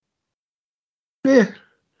Eh,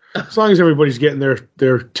 as long as everybody's getting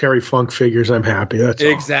their Terry Funk figures, I'm happy. That's all.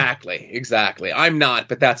 Exactly. I'm not,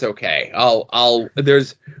 but that's okay.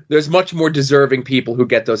 There's much more deserving people who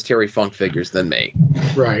get those Terry Funk figures than me.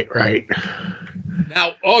 Right.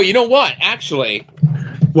 Now, you know what? Actually,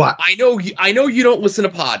 what? I know you don't listen to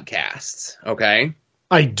podcasts, okay?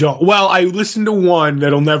 I don't. Well, I listened to one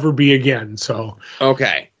that'll never be again, so.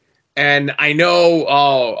 Okay. And I know,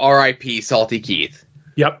 R.I.P. Salty Keith.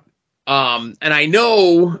 Yep. And I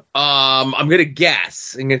know, I'm going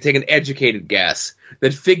to take an educated guess,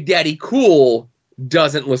 that Fig Daddy Cool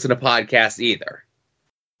doesn't listen to podcasts either.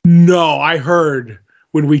 No, I heard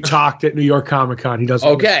when we talked at New York Comic Con, he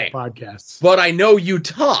doesn't listen to podcasts. But I know you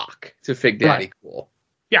talk to Fig Daddy Cool.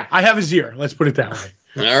 Yeah, I have his ear. Let's put it that way.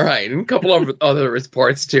 All right, and a couple of other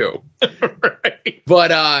reports too. Right.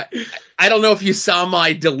 But I don't know if you saw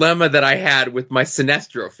my dilemma that I had with my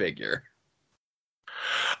Sinestro figure.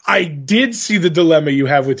 I did see the dilemma you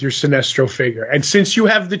have with your Sinestro figure. And since you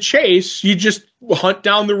have the chase, you just hunt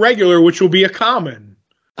down the regular, which will be a common.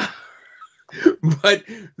 But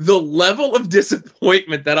the level of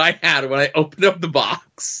disappointment that I had when I opened up the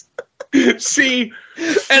box. See?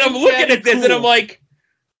 And I'm looking at this and I'm like,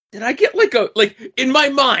 did I get in my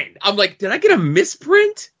mind, I'm like, did I get a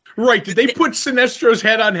misprint? Right. Did they put Sinestro's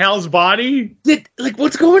head on Hal's body?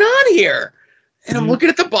 What's going on here? And I'm looking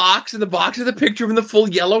at the box, and the box is a picture of him in the full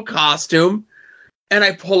yellow costume. And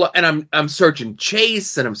I pull up, and I'm searching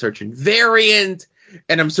Chase, and I'm searching Variant,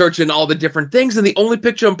 and I'm searching all the different things. And the only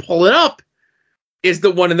picture I'm pulling up is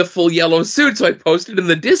the one in the full yellow suit. So I posted in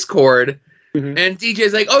the Discord, and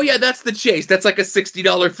DJ's like, oh, yeah, that's the Chase. That's like a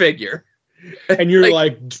 $60 figure. And you're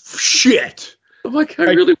like, shit. I'm like, I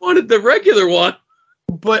really wanted the regular one.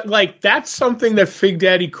 But, that's something that Fig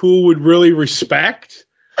Daddy Cool would really respect,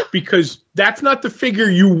 because that's not the figure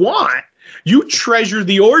you want. You treasure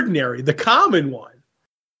the ordinary, the common one.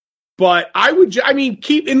 But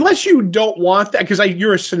keep, unless you don't want that, because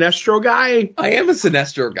you're a Sinestro guy. I am a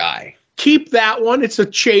Sinestro guy. Keep that one. It's a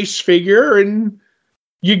Chase figure, and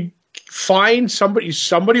you find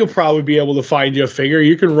somebody will probably be able to find you a figure.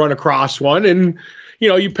 You can run across one, and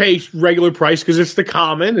you pay regular price because it's the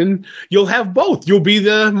common, and you'll have both. You'll be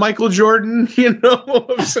the Michael Jordan, of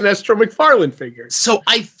Sinestro McFarlane figures. So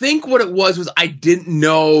I think what it was I didn't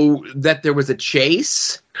know that there was a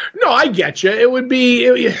Chase. No, I get you. It would be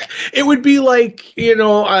like,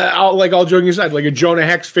 all joking aside, like a Jonah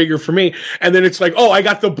Hex figure for me, and then it's like, oh, I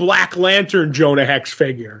got the Black Lantern Jonah Hex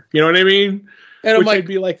figure. You know what I mean? And I'm I'd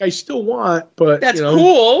be like, I still want, but that's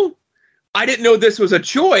cool. I didn't know this was a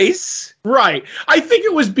choice. Right. I think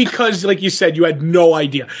it was because, like you said, you had no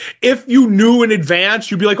idea. If you knew in advance,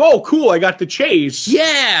 you'd be like, oh, cool, I got the Chase.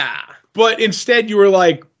 Yeah. But instead you were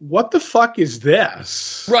like, what the fuck is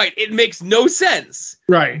this? Right. It makes no sense.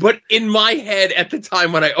 Right. But in my head at the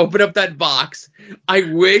time when I opened up that box, I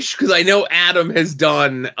wish, because I know Adam has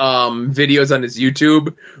done videos on his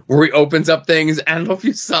YouTube where he opens up things. I don't know if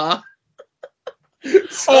you saw.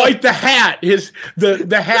 The hat.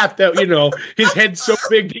 The hat that, his head's so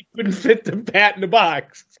big he couldn't fit the hat in the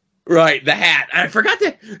box. Right, the hat. I forgot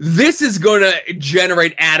that this is going to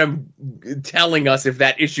generate Adam telling us if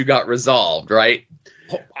that issue got resolved, right?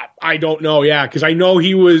 I don't know, yeah, because I know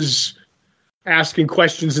he was asking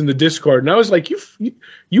questions in the Discord, and I was like,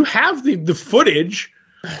 you have the footage.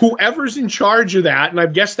 Whoever's in charge of that, and I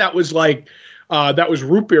guess that was that was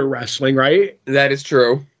Root Beer Wrestling, right? That is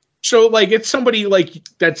true. So, it's somebody,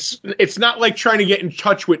 it's not like trying to get in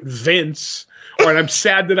touch with Vince, or I'm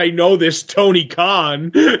sad that I know this Tony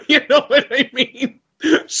Khan, you know what I mean?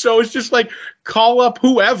 So it's just call up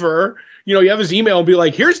whoever, you have his email and be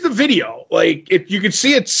like, here's the video. If you can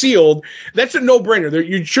see it sealed, that's a no-brainer.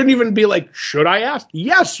 You shouldn't even be like, should I ask?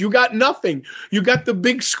 Yes, you got nothing. You got the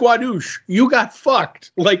big squadoosh. You got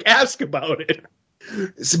fucked. Ask about it.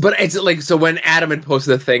 But it's so when Adam had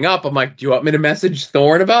posted the thing up, I'm like, do you want me to message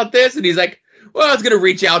Thorne about this? And he's like, well, I was going to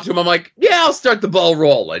reach out to him. I'm like, yeah, I'll start the ball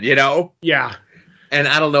rolling, Yeah. And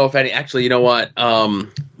I don't know if actually, you know what? I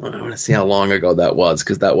want to see how long ago that was,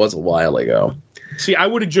 because that was a while ago. See, I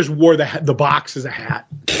would have just wore the box as a hat.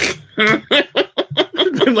 This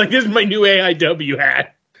is my new AIW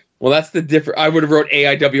hat. Well, that's the different. I would have wrote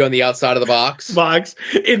AIW on the outside of the box.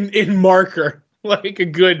 In marker. Like a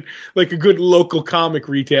good local comic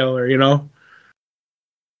retailer,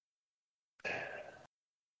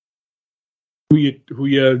 Who you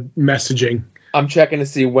messaging? I'm checking to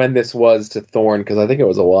see when this was to Thorne, because I think it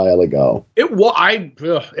was a while ago. It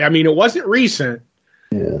wasn't recent.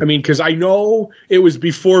 Yeah. Because I know it was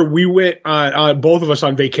before we went on both of us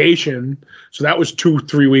on vacation, so that was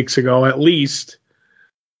 2-3 weeks ago at least.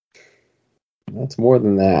 That's more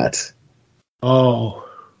than that. Oh.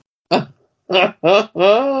 I'm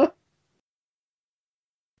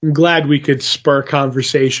glad we could spur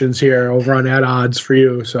conversations here over on At Odds for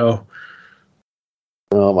you. So,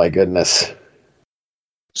 oh my goodness.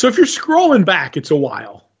 So if you're scrolling back, it's a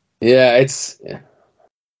while. Yeah, it's.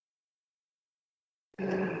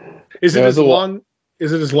 Is it as long?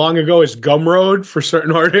 Is it as long ago as Gumroad for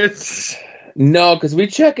certain artists? No, because we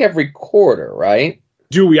check every quarter, right?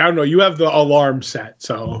 Do we? I don't know. You have the alarm set,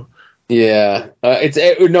 so. Yeah,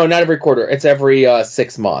 no, not every quarter. It's every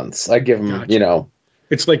 6 months. I give them, Gotcha.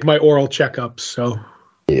 It's like my oral checkups, so.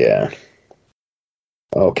 Yeah.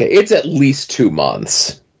 Okay, it's at least 2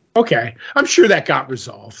 months. Okay, I'm sure that got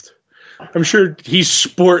resolved. I'm sure he's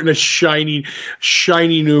sporting a shiny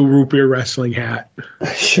new root beer wrestling hat.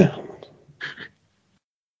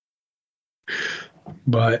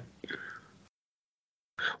 But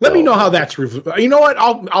let me know how that's. You know what?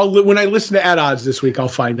 I'll when I listen to At Odds this week, I'll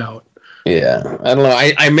find out. Yeah, I don't know.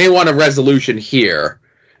 I may want a resolution here,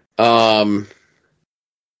 on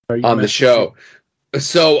the show.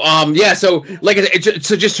 So so like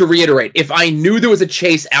so just to reiterate, if I knew there was a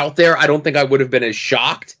chase out there, I don't think I would have been as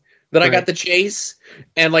shocked that I got the chase,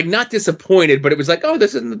 and like not disappointed, but it was like, oh,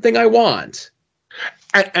 this isn't the thing I want.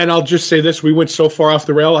 And I'll just say this: we went so far off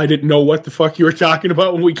the rail, I didn't know what the fuck you were talking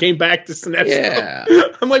about when we came back to Sinestro. Yeah.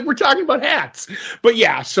 I'm like, we're talking about hats, but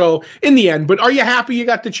yeah. So in the end, but are you happy you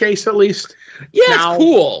got the chase at least? Yeah, now, it's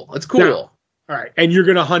cool. It's cool. Now, all right, and you're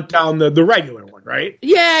gonna hunt down the regular one, right?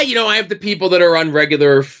 Yeah, I have the people that are on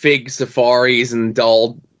regular fig safaris and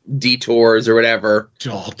dull detours or whatever.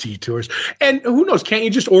 Dull detours, and who knows? Can't you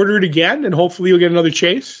just order it again and hopefully you'll get another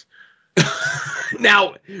chase?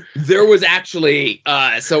 Now, there was actually,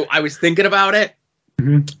 so I was thinking about it.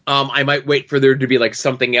 Mm-hmm. I might wait for there to be like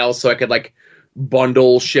something else so I could like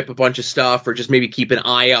bundle, ship a bunch of stuff, or just maybe keep an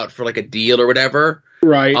eye out for like a deal or whatever.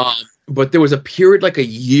 Right. But there was a period like a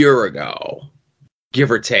year ago,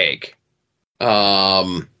 give or take,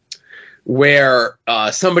 where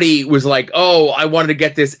somebody was like, oh, I wanted to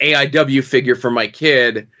get this AIW figure for my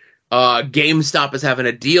kid. GameStop is having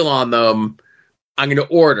a deal on them. I'm going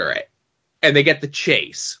to order it. And they get the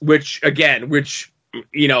chase, which maybe like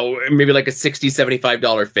a $60,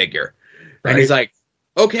 $75 figure. Right. And he's like,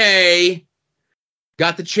 okay,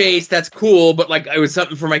 got the chase. That's cool. But like, it was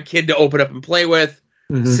something for my kid to open up and play with.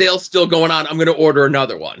 Mm-hmm. Sale's still going on. I'm going to order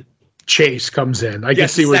another one. Chase comes in. I can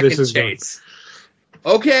see where this is going.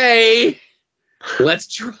 Okay,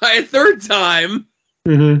 let's try a third time.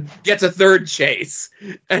 Mm-hmm. Gets a third chase,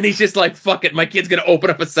 and he's just like, fuck it, my kid's gonna open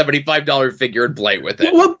up a $75 figure and play with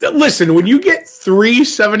it. Well, listen, when you get 3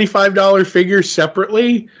 $75 figures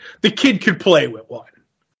separately, the kid could play with one.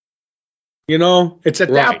 It's at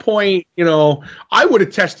that point, I would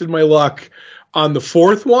have tested my luck on the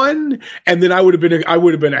fourth one, and then I would have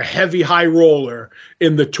been a heavy high roller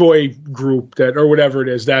in the toy group or whatever it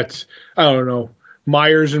is. That's, I don't know,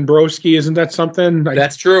 Myers and Broski, isn't that something?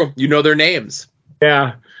 That's true. You know their names.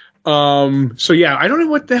 Yeah. So yeah, I don't know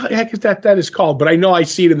what the heck is that is called, but I know I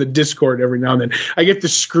see it in the Discord every now and then. I get the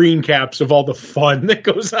screen caps of all the fun that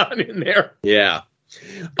goes on in there. Yeah.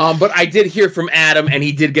 But I did hear from Adam, and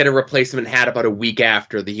he did get a replacement hat about a week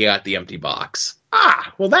after he got the empty box.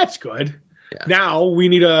 Ah, well, that's good. Yeah. Now we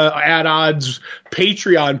need a At Odds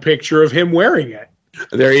Patreon picture of him wearing it.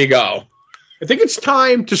 There you go. I think it's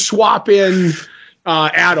time to swap in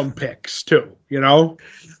Adam pics too,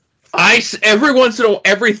 Every once in a while,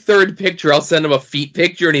 every third picture, I'll send him a feet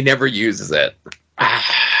picture, and he never uses it.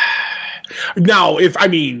 Now, if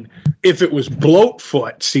it was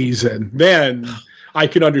bloatfoot season, then I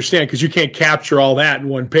can understand, because you can't capture all that in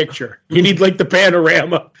one picture. You need like the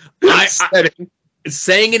panorama.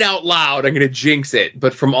 Saying it out loud, I'm going to jinx it,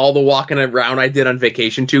 but from all the walking around I did on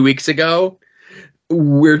vacation 2 weeks ago,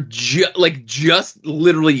 we're just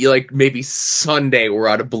literally like maybe Sunday we're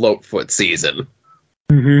out of bloatfoot season.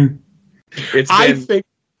 Mm-hmm.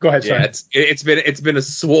 Go ahead. Yeah, it's been a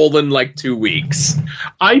swollen like 2 weeks.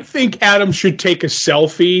 I think Adam should take a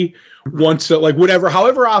selfie once,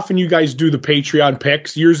 however often you guys do the Patreon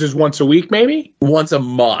pics. Yours is once a week, maybe once a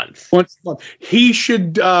month. He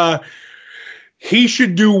should do a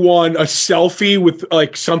selfie with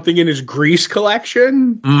like something in his Grease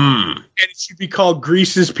collection, and it should be called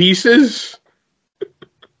Grease's Pieces.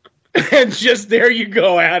 And just there you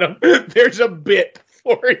go, Adam. There's a bit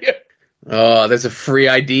for you. Oh, there's a free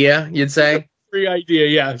idea, you'd say? Free idea,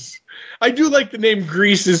 yes. I do like the name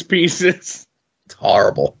Grease's Pieces. It's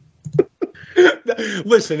horrible.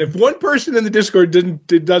 Listen, if one person in the Discord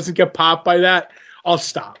doesn't get popped by that, I'll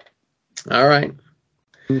stop. All right.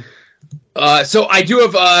 So I do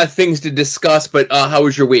have things to discuss, but how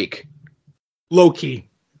was your week? Low key.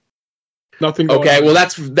 Nothing going on. Okay, well,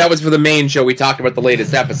 that was for the main show. We talked about the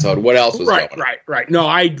latest episode. What else was going on? Right. No,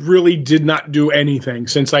 I really did not do anything.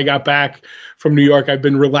 Since I got back from New York, I've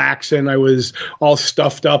been relaxing. I was all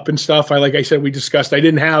stuffed up and stuff. Like I said, we discussed, I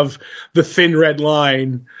didn't have the thin red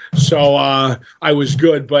line, so I was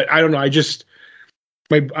good. But I don't know. I just,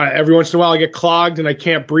 every once in a while I get clogged and I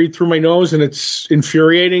can't breathe through my nose, and it's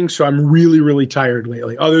infuriating. So I'm really, really tired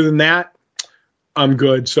lately. Other than that, I'm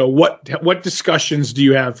good. So what discussions do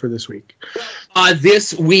you have for this week?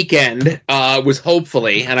 This weekend was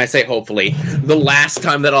hopefully, and I say hopefully, the last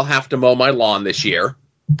time that I'll have to mow my lawn this year.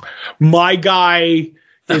 My guy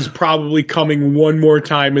is probably coming one more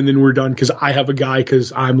time, and then we're done because I have a guy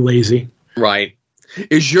because I'm lazy. Right.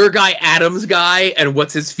 Is your guy Adam's guy, and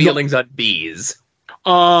what's his feelings on bees?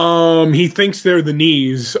 He thinks they're the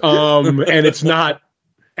knees, and it's not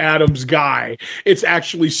Adam's guy. It's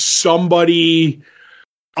actually somebody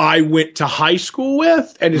I went to high school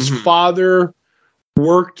with, and his father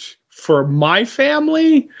worked for my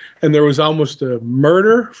family, and there was almost a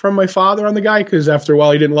murder from my father on the guy because after a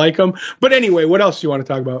while he didn't like him. But anyway, what else do you want to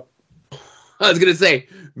talk about? I was going to say,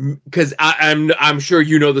 because I'm sure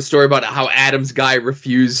you know the story about how Adam's guy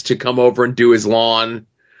refused to come over and do his lawn.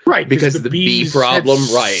 Right. Because of the bee problem.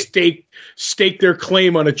 Right. Stake their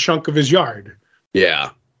claim on a chunk of his yard. Yeah.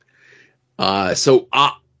 So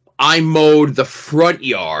I mowed the front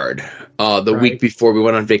yard the week before we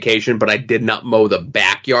went on vacation, but I did not mow the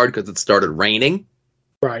backyard because it started raining.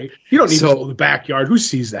 Right. You don't need to mow the backyard. Who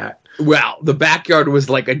sees that? Well, the backyard was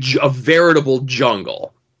like a veritable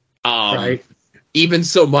jungle. Right. Even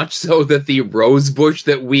so much so that the rose bush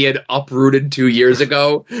that we had uprooted 2 years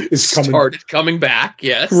ago started coming back.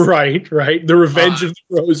 Yes. Right. The revenge of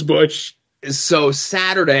the rose bush. So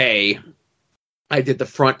Saturday, I did the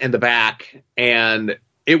front and the back, and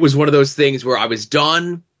it was one of those things where I was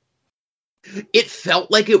done. It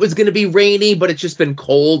felt like it was going to be rainy, but it's just been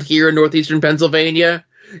cold here in northeastern Pennsylvania.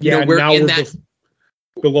 Yeah, we're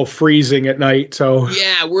below freezing at night. So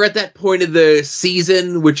yeah, we're at that point of the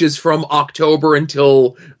season, which is from October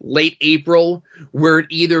until late April, where it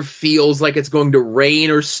either feels like it's going to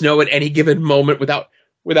rain or snow at any given moment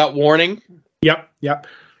without warning. Yep.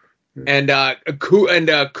 And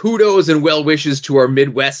kudos and well wishes to our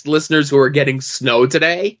Midwest listeners who are getting snow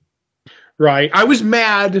today. Right. I was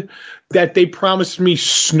mad that they promised me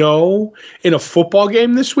snow in a football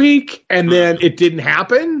game this week, and then it didn't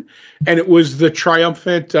happen. And it was the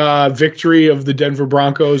triumphant victory of the Denver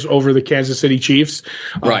Broncos over the Kansas City Chiefs,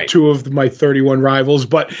 two of my 31 rivals.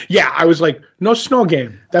 But yeah, I was like, no snow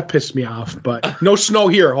game. That pissed me off. But no snow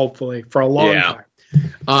here, hopefully, for a long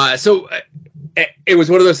time. So it was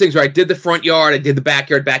one of those things where I did the front yard, I did the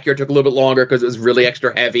backyard. Backyard took a little bit longer because it was really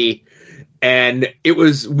extra heavy. And it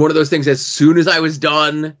was one of those things, as soon as I was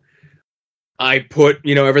done, I put,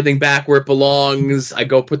 everything back where it belongs. I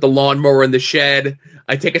go put the lawnmower in the shed.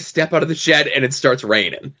 I take a step out of the shed and it starts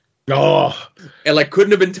raining. Oh. And couldn't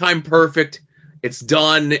have been timed perfect. It's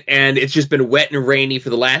done, and it's just been wet and rainy for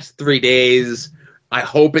the last 3 days. I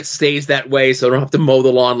hope it stays that way so I don't have to mow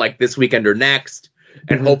the lawn like this weekend or next.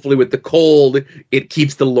 And hopefully with the cold, it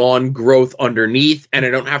keeps the lawn growth underneath, and I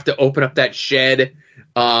don't have to open up that shed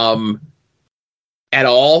at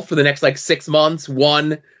all for the next 6 months.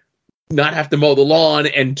 1, not have to mow the lawn,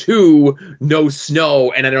 and 2, no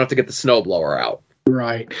snow, and I don't have to get the snowblower out.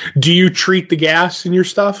 Right. Do you treat the gas in your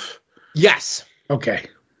stuff? Yes. Okay.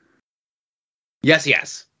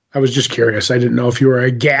 Yes. I was just curious. I didn't know if you were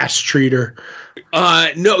a gas treater.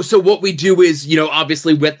 No. So what we do is,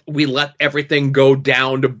 obviously we let everything go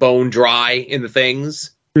down to bone dry in the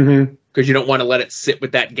things. Mm-hmm. Because you don't want to let it sit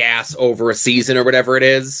with that gas over a season or whatever it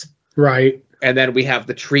is. Right. And then we have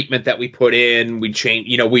the treatment that we put in. We change,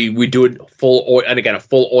 we do a full oil, and again, a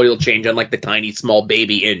full oil change on the tiny, small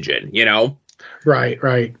baby engine, Right.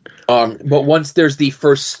 But once there's the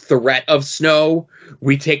first threat of snow,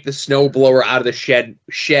 we take the snow blower out of the shed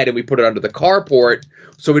and we put it under the carport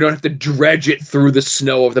so we don't have to dredge it through the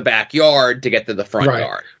snow of the backyard to get to the front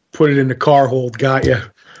yard. Put it in the car hold. Got you.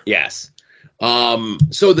 Yes.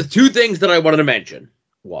 So the 2 things that I wanted to mention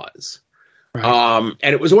was, and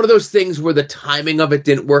it was one of those things where the timing of it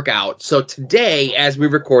didn't work out. So today, as we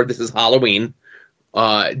record, this is Halloween.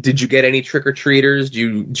 Did you get any trick-or-treaters?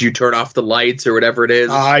 Do you turn off the lights or whatever it is?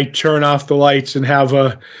 I turn off the lights and have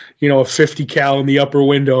a 50 cal in the upper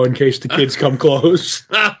window in case the kids come close.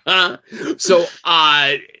 So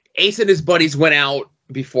Ace and his buddies went out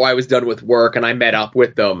before I was done with work, and I met up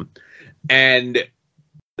with them. And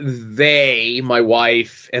they, my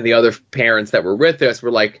wife, and the other parents that were with us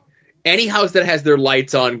were like, any house that has their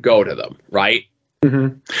lights on, go to them, right?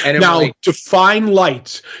 Mm-hmm. And now, define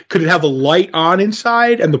lights. Could it have a light on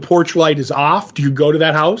inside and the porch light is off? Do you go to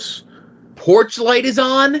that house? Porch light is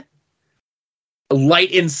on.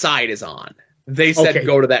 Light inside is on. They said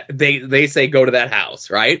go to that. They say go to that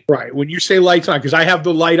house, right? Right. When you say lights on, because I have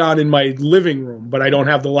the light on in my living room, but I don't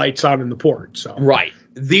have the lights on in the porch. So right.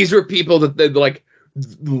 These were people that like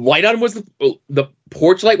light on was the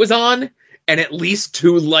porch light was on, and at least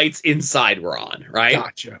 2 lights inside were on. Right.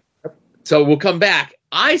 Gotcha. So we'll come back.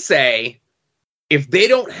 I say, if they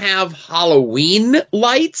don't have Halloween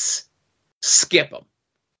lights, skip them.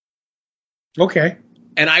 Okay.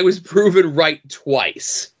 And I was proven right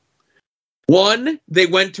twice. One, they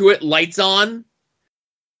went to it, lights on,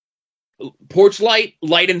 porch light,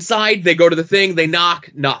 light inside. They go to the thing, they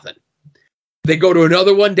knock, nothing. They go to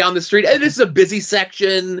another one down the street, and this is a busy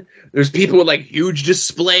section. There's people with like huge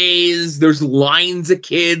displays. There's lines of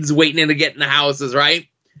kids waiting to get in the houses, right?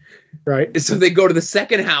 Right. So they go to the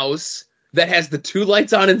second house that has the 2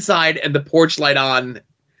 lights on inside and the porch light on,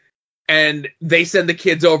 and they send the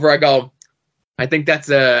kids over. I go, I think that's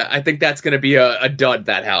going to be a dud,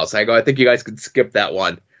 that house. I go, I think you guys could skip that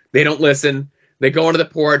one. They don't listen. They go onto the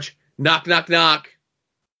porch, knock, knock, knock,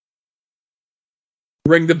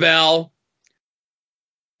 ring the bell,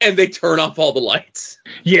 and they turn off all the lights.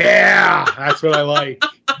 Yeah, that's what I like.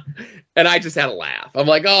 And I just had a laugh. I'm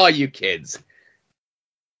like, oh, you kids.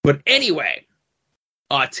 But anyway,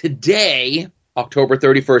 today, October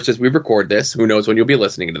 31st, as we record this, who knows when you'll be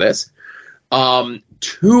listening to this,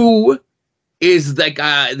 2 is like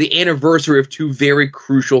the anniversary of 2 very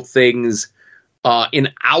crucial things in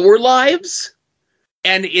our lives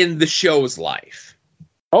and in the show's life.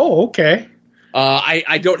 Oh, okay.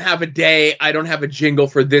 I don't have a day, I don't have a jingle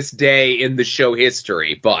for this day in the show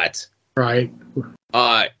history, but right.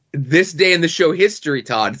 This day in the show history,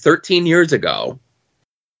 Todd, 13 years ago,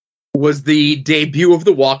 was the debut of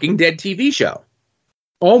the Walking Dead TV show.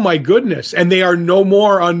 Oh, my goodness. And they are no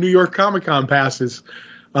more on New York Comic-Con passes.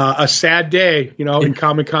 A sad day, in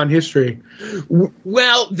Comic-Con history.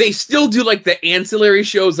 Well, they still do like the ancillary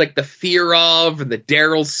shows like the Fear of and the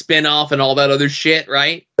Daryl spinoff and all that other shit,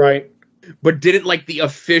 right? Right. But didn't like the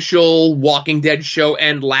official Walking Dead show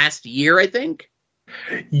end last year, I think?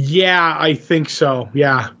 Yeah, I think so.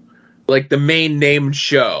 Yeah. Like the main named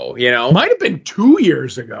show, Might have been 2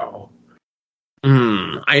 years ago.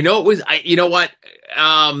 I know it was. You know what?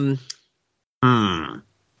 I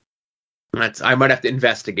might have to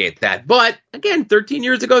investigate that. But again, 13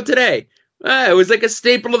 years ago today, it was like a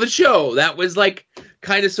staple of the show. That was like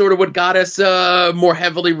kind of sort of what got us more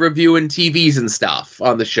heavily reviewing TVs and stuff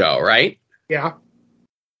on the show, right? Yeah.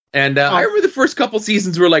 And I remember the first couple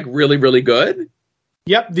seasons were like really, really good.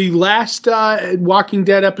 Yep. The last Walking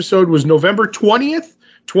Dead episode was November 20th,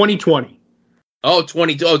 2020. Oh, so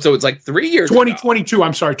it's like 3 years 2022. ago.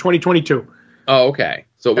 I'm sorry, 2022. Oh, okay.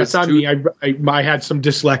 So it was that's on me. I had some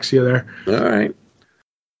dyslexia there. All right.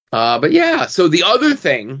 But yeah, so the other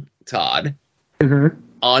thing, Todd,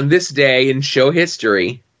 on this day in show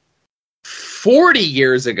history, 40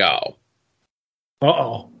 years ago,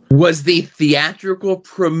 was the theatrical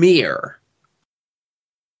premiere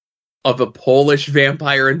of A Polish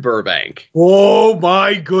Vampire in Burbank. Oh,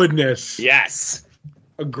 my goodness. Yes.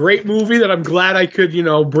 A great movie that I'm glad I could,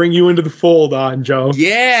 bring you into the fold on, Joe.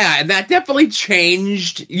 Yeah, and that definitely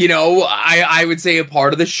changed, I would say a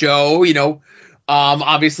part of the show,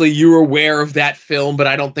 obviously you were aware of that film, but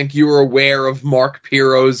I don't think you were aware of Mark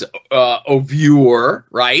Piro's Viewer,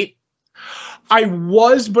 right? I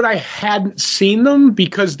was, but I hadn't seen them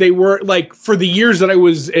because they were like for the years that I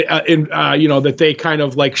was in, that they kind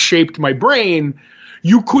of like shaped my brain.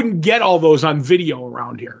 You couldn't get all those on video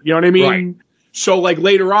around here. You know what I mean? Right. So like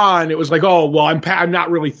later on, it was like, oh well, I'm not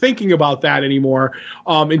really thinking about that anymore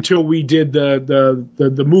until we did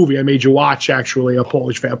the movie. I made you watch actually A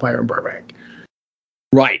Polish Vampire in Burbank.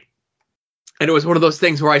 Right. And it was one of those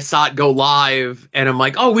things where I saw it go live, and I'm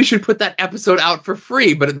like, oh, we should put that episode out for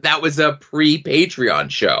free. But that was a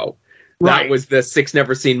pre-Patreon show. Right. That was the 6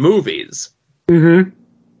 Never Seen Movies. Mm-hmm.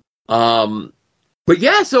 But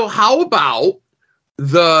yeah, so how about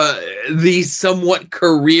the somewhat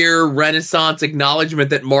career renaissance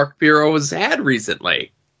acknowledgement that Mark Piro has had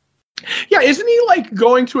recently? Yeah, isn't he like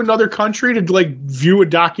going to another country to like view a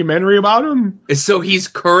documentary about him? So he's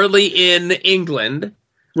currently in England.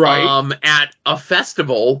 Right. At a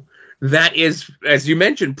festival that is, as you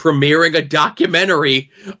mentioned, premiering a documentary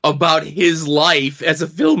about his life as a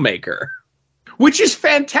filmmaker. Which is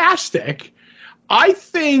fantastic. I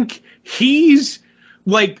think he's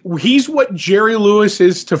what Jerry Lewis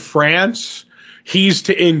is to France, he's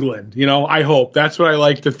to England. I hope that's what I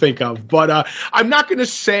like to think of. But I'm not going to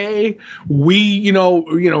say we,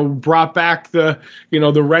 brought back the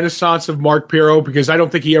renaissance of Mark Pirro, because I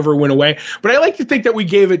don't think he ever went away. But I like to think that we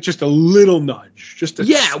gave it just a little nudge,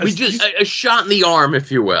 a shot in the arm,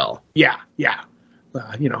 if you will. Yeah.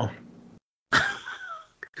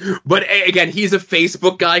 But again, he's a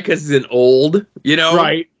Facebook guy because he's an old,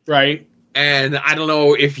 Right. And I don't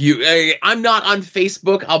know if I'm not on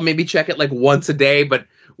Facebook. I'll maybe check it like once a day. But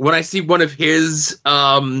when I see one of his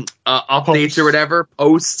updates or whatever,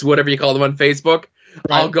 posts, whatever you call them on Facebook,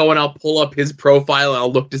 right, I'll go and I'll pull up his profile and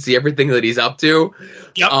I'll look to see everything that he's up to.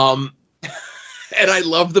 Yep. And I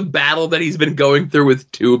love the battle that he's been going through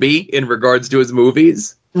with Tubi in regards to his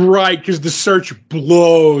movies. Right, because the search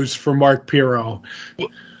blows for Mark Pirro.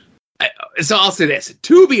 So I'll say this.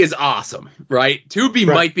 Tubi is awesome, right? Tubi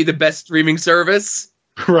might be the best streaming service.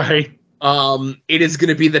 Right. It is going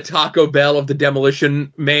to be the Taco Bell of the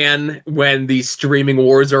Demolition Man when the streaming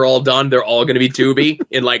wars are all done. They're all going to be Tubi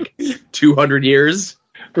in like 200 years.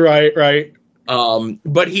 Right.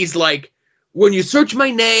 But he's like, when you search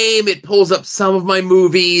my name, it pulls up some of my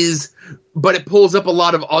movies, but it pulls up a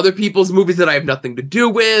lot of other people's movies that I have nothing to do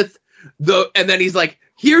with. And then he's like,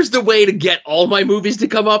 here's the way to get all my movies to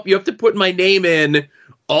come up. You have to put my name in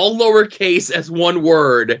all lowercase as one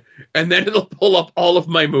word, and then it'll pull up all of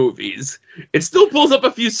my movies. It still pulls up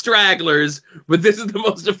a few stragglers, but this is the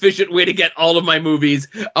most efficient way to get all of my movies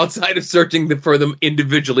outside of searching for them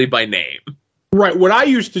individually by name. Right. What I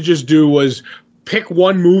used to just do was pick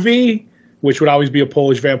one movie, which would always be a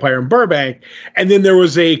Polish Vampire in Burbank, and then there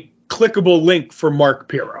was a clickable link for Mark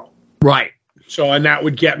Pirro. Right. So, and that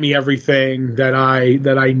would get me everything that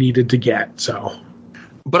I needed to get. So,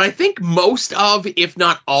 but I think most of, if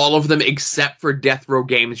not all of them, except for Death Row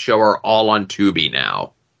Games Show, are all on Tubi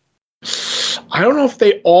now. I don't know if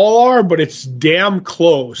they all are, but it's damn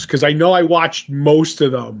close, because I know I watched most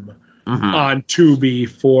of them on Tubi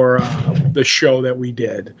for the show that we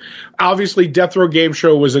did. Obviously, Death Row Game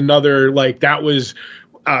Show was another, like, that was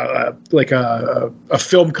like a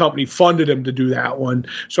film company funded him to do that one.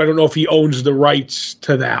 So I don't know if he owns the rights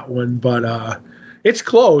to that one, but it's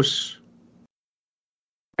close.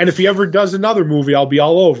 And if he ever does another movie, I'll be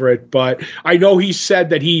all over it. But I know he said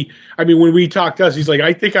that when we talked to us, he's like,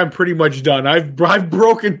 I think I'm pretty much done. I've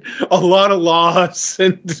broken a lot of laws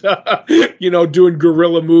and, doing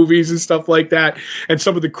guerrilla movies and stuff like that. And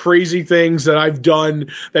some of the crazy things that I've done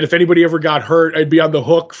that if anybody ever got hurt, I'd be on the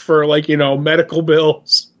hook for medical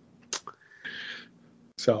bills.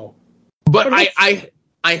 So, but I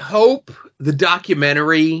hope the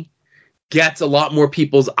documentary gets a lot more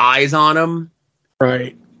people's eyes on him.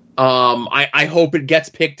 Right. I hope it gets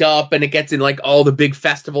picked up and it gets in like all the big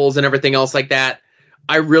festivals and everything else like that.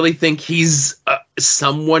 I really think he's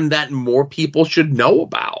someone that more people should know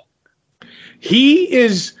about. He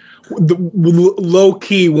is low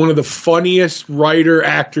key one of the funniest writer,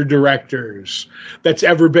 actor, directors that's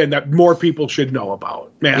ever been, that more people should know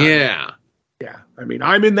about. Man. Yeah. Yeah.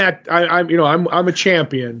 I'm in that. I'm a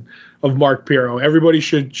champion of Mark Pirro. Everybody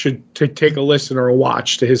should take a listen or a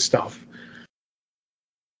watch to his stuff.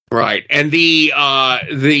 Right, and the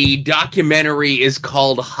documentary is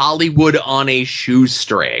called Hollywood on a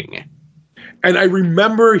Shoestring. And I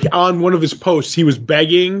remember on one of his posts, he was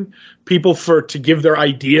begging people to give their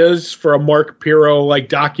ideas for a Mark Pirro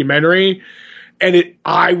documentary, and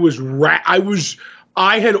I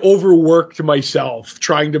had overworked myself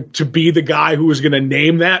trying to be the guy who was going to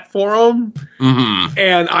name that for him,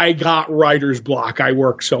 and I got writer's block. I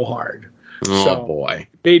worked so hard. Oh, boy.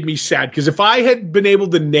 It made me sad, because if I had been able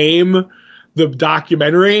to name the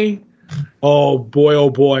documentary, oh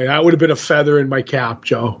boy, that would have been a feather in my cap,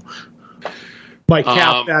 Joe. My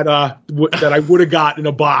cap that I would have got in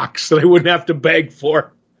a box that I wouldn't have to beg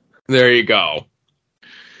for. There you go.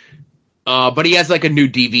 But he has a new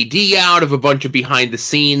DVD out of a bunch of behind the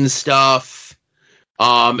scenes stuff.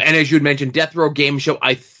 And as you had mentioned, Death Row Game Show,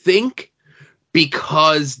 I think,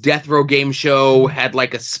 because Death Row Game Show had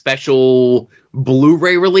a special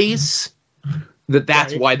Blu-ray release,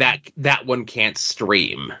 that's right, why that one can't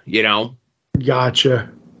stream, Gotcha.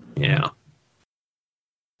 Yeah.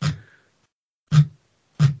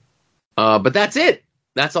 But that's it.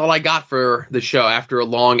 That's all I got for the show after a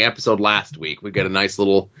long episode last week. We got a nice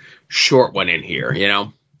little short one in here,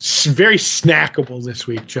 It's very snackable this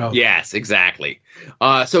week, Joe. Yes, exactly.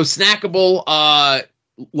 So snackable,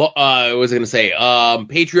 what was I going to say?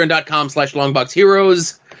 Patreon.com/Longbox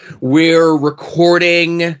Heroes. We're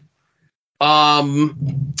recording,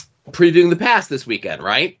 previewing the past this weekend,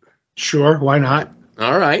 right? Sure. Why not?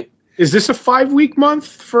 All right. Is this a 5-week month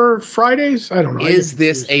for Fridays? I don't know. Is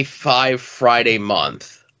this a 5 Friday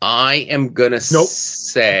month? I am going to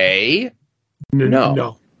say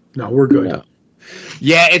no. No, we're good. No.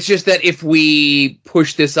 Yeah, it's just that if we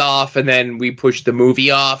push this off and then we push the movie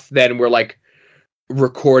off, then we're like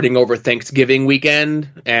recording over Thanksgiving weekend,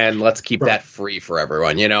 and let's keep that free for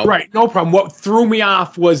everyone, you know? Right, no problem. What threw me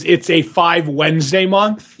off was it's a 5 Wednesday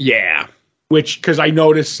month. Yeah. Which, because I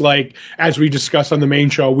noticed, like, as we discussed on the main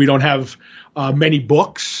show, we don't have many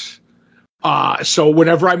books. So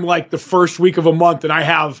whenever I'm like the first week of a month and I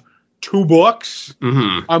have 2 books,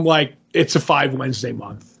 I'm like, it's a 5 Wednesday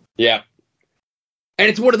month. Yeah. And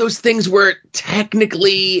it's one of those things where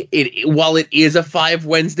technically, while it is a 5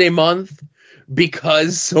 Wednesday month,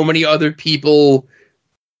 because so many other people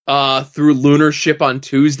threw lunar ship on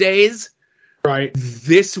Tuesdays, right?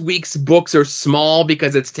 This week's books are small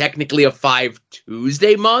because it's technically a 5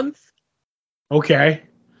 Tuesday month. Okay.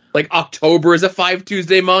 Like October is a 5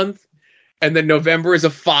 Tuesday month, and then November is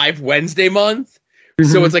a 5 Wednesday month.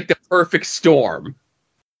 So it's like the perfect storm.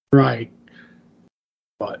 Right.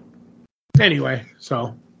 But anyway,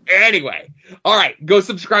 all right, go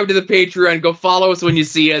subscribe to the Patreon, go follow us when you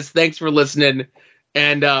see us. Thanks for listening,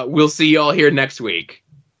 and we'll see you all here next week.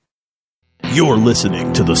 You're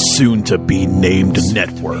listening to the soon-to-be-named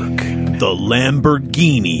network, the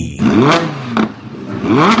Lamborghini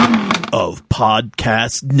of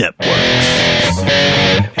podcast networks.